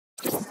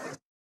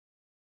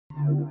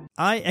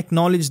I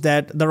acknowledge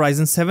that the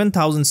Ryzen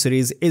 7000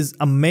 series is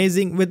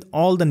amazing with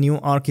all the new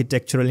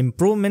architectural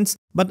improvements,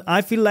 but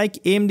I feel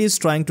like AMD is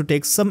trying to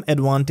take some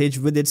advantage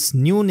with its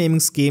new naming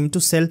scheme to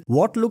sell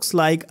what looks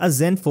like a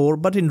Zen 4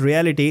 but in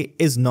reality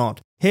is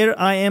not. Here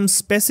I am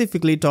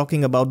specifically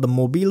talking about the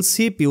mobile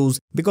CPUs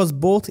because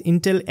both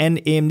Intel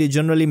and AMD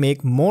generally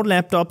make more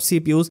laptop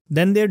CPUs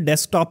than their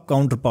desktop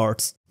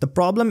counterparts. The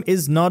problem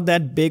is not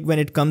that big when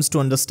it comes to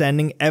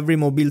understanding every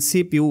mobile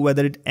CPU,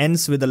 whether it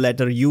ends with the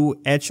letter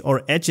U, H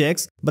or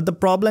HX, but the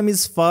problem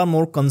is far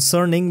more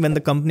concerning when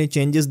the company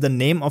changes the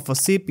name of a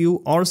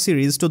CPU or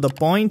series to the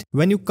point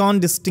when you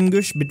can't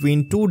distinguish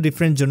between two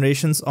different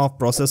generations of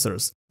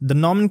processors. The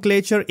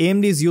nomenclature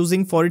AMD is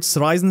using for its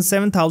Ryzen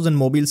 7000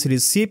 mobile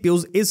series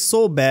CPUs is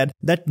so bad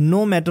that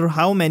no matter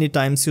how many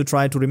times you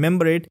try to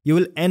remember it, you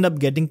will end up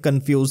getting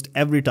confused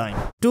every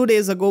time. 2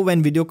 days ago,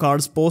 when Video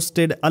Cards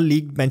posted a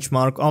leaked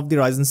benchmark of the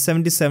Ryzen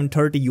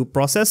 7730U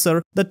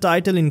processor, the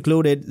title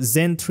included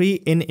Zen 3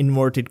 in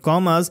inverted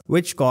commas,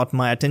 which caught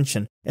my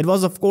attention. It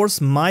was of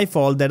course my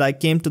fault that I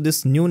came to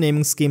this new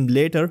naming scheme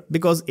later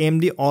because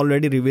AMD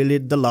already revealed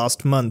it the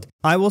last month.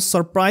 I was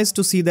surprised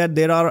to see that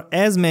there are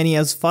as many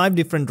as 5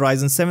 different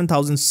Ryzen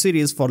 7000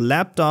 series for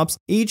laptops,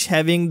 each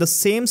having the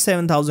same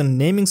 7000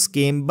 naming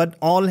scheme but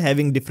all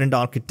having different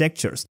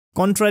architectures.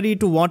 Contrary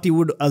to what you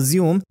would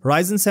assume,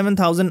 Ryzen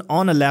 7000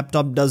 on a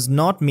laptop does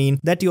not mean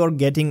that you are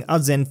getting a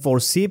Zen 4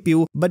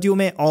 CPU, but you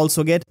may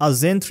also get a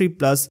Zen 3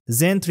 Plus,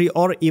 Zen 3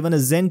 or even a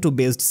Zen 2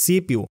 based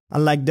CPU.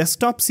 Unlike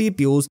desktop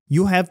CPUs,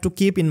 you have to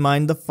keep in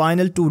mind the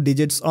final 2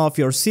 digits of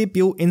your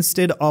CPU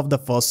instead of the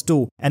first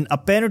 2. And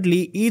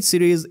apparently each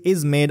series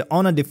is made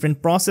on a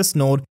different process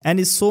node and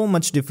is so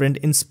much different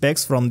in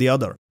specs from the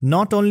other.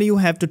 Not only you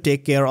have to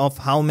take care of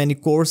how many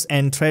cores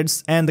and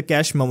threads and the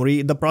cache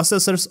memory the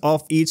processors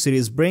of each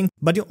series bring,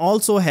 but you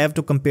also have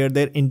to compare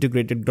their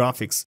integrated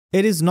graphics.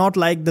 It is not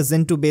like the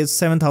Zen 2 based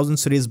 7000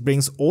 series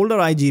brings older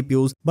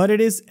iGPUs, but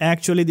it is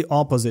actually the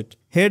opposite.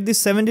 Here the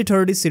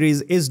 7030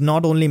 series is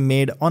not only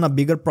made on a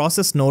bigger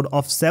process node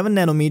of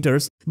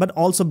 7nm, but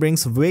also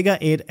brings Vega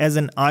 8 as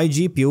an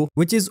iGPU,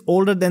 which is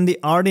older than the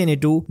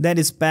RDNA 2 that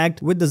is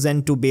packed with the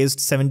Zen 2 based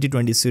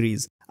 7020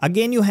 series.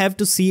 Again, you have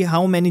to see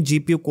how many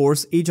GPU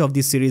cores each of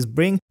these series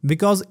bring,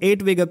 because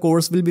 8 Vega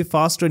cores will be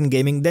faster in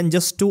gaming than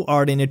just 2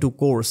 RDNA 2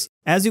 cores.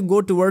 As you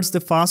go towards the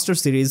faster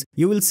series,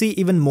 you will see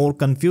even more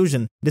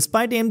confusion.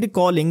 Despite AMD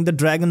calling the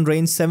Dragon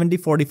Range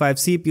 7045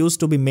 CPUs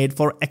to be made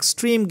for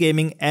extreme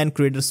gaming and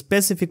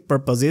creator-specific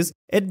purposes,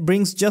 it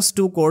brings just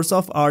 2 cores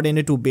of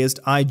RDNA 2 based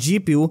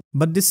iGPU,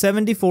 but the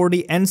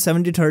 7040 and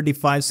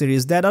 7035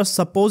 series that are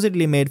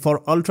supposedly made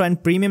for ultra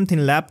and premium thin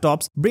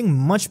laptops bring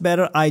much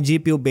better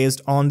iGPU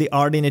based on the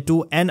RDNA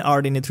 2 and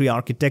RDNA 3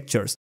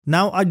 architectures.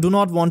 Now, I do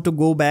not want to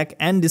go back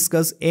and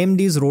discuss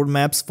AMD's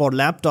roadmaps for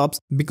laptops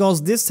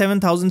because this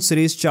 7000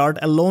 series chart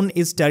alone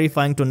is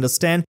terrifying to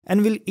understand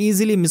and will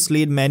easily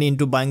mislead many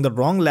into buying the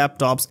wrong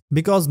laptops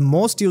because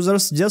most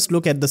users just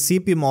look at the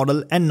CPU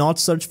model and not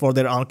search for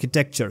their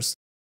architectures.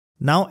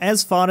 Now,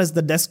 as far as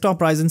the desktop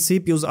Ryzen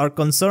CPUs are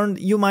concerned,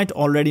 you might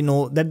already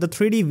know that the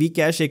 3D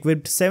Vcache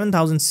equipped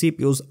 7000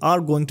 CPUs are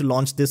going to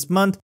launch this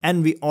month,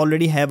 and we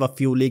already have a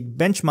few leaked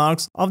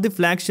benchmarks of the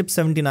flagship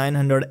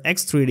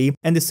 7900X3D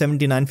and the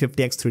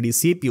 7950X3D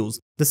CPUs.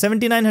 The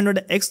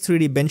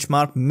 7900X3D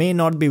benchmark may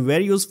not be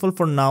very useful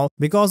for now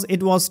because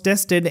it was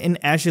tested in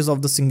Ashes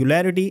of the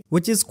Singularity,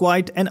 which is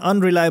quite an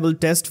unreliable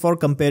test for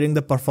comparing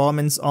the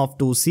performance of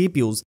two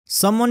CPUs.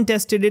 Someone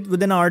tested it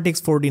with an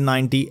RTX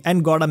 4090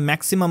 and got a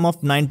maximum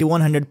of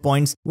 9100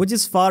 points, which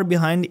is far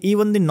behind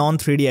even the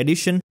non-3D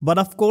edition, but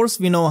of course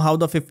we know how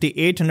the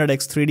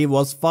 5800X3D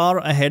was far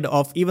ahead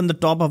of even the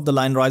top of the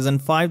line Ryzen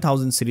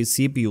 5000 series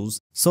CPUs.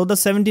 So the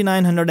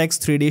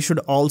 7900X3D should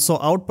also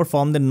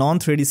outperform the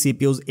non-3D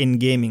CPUs in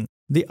gaming.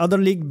 The other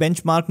leaked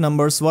benchmark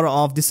numbers were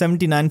of the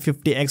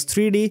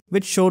 7950X3D,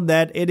 which showed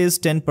that it is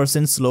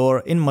 10%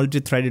 slower in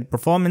multi-threaded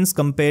performance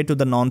compared to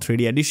the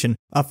non-3D edition.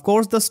 Of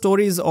course, the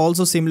story is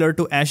also similar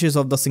to Ashes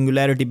of the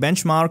Singularity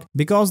benchmark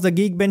because the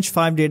Geekbench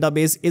 5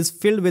 database is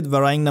filled with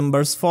varying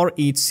numbers for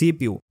each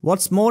CPU.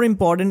 What's more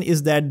important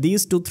is that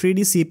these two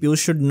 3D CPUs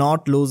should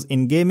not lose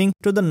in gaming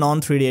to the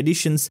non-3D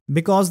editions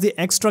because the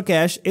extra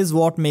cache is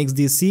what makes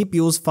these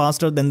CPUs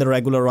faster than the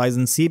regular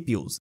Ryzen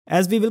CPUs.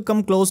 As we will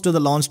come close to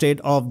the launch date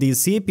of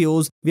these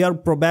CPUs, we are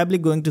probably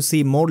going to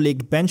see more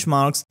leaked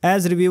benchmarks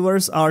as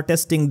reviewers are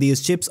testing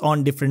these chips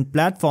on different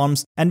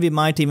platforms, and we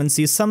might even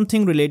see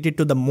something related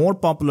to the more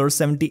popular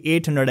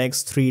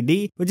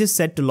 7800X3D, which is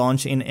set to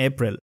launch in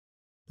April.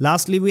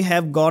 Lastly, we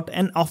have got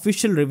an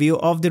official review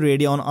of the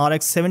Radeon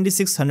RX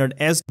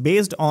 7600S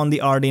based on the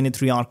RDNA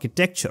 3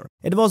 architecture.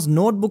 It was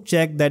Notebook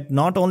Check that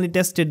not only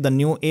tested the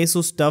new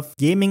Asus TUF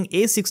Gaming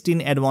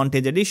A16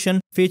 Advantage Edition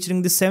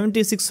featuring the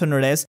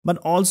 7600S but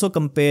also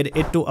compared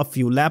it to a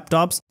few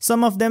laptops,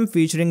 some of them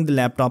featuring the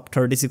laptop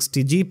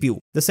 3060 GPU.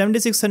 The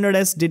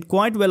 7600S did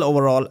quite well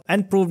overall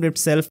and proved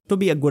itself to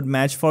be a good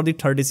match for the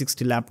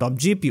 3060 laptop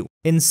GPU.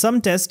 In some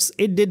tests,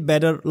 it did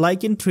better,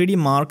 like in 3D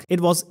Mark, it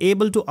was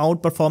able to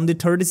outperform the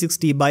 3060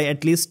 3060 by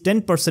at least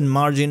 10%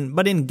 margin,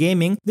 but in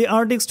gaming, the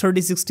RTX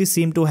 3060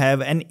 seemed to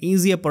have an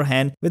easy upper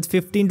hand with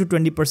 15 to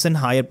 20%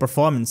 higher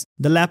performance.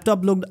 The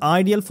laptop looked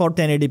ideal for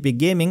 1080p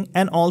gaming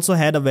and also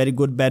had a very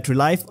good battery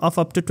life of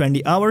up to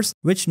 20 hours,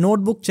 which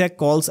Notebook Check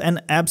calls an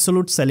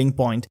absolute selling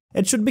point.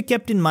 It should be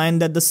kept in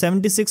mind that the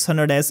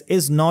 7600S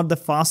is not the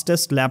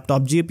fastest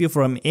laptop GPU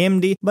from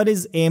AMD but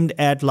is aimed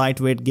at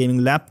lightweight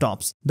gaming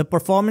laptops. The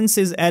performance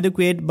is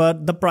adequate,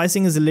 but the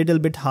pricing is a little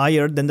bit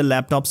higher than the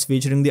laptops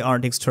featuring the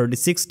RTX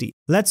 3060.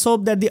 Let's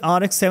hope that the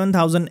RX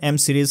 7000M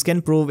series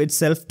can prove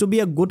itself to be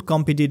a good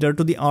competitor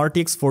to the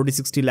RTX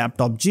 4060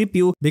 laptop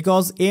GPU,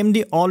 because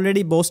AMD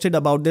already boasted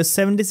about their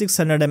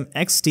 7600M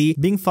XT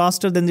being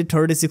faster than the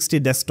 3060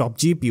 desktop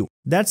GPU.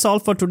 That's all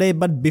for today,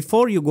 but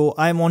before you go,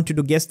 I want you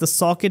to guess the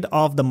socket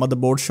of the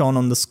motherboard shown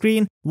on the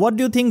screen. What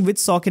do you think, which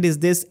socket is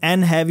this,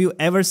 and have you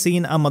ever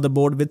seen a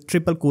motherboard with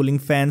triple cooling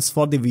fans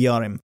for the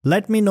VRM?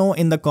 Let me know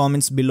in the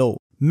comments below.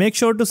 Make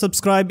sure to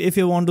subscribe if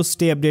you want to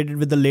stay updated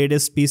with the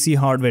latest PC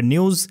hardware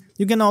news.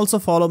 You can also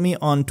follow me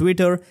on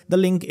Twitter, the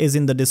link is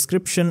in the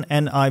description,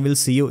 and I will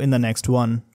see you in the next one.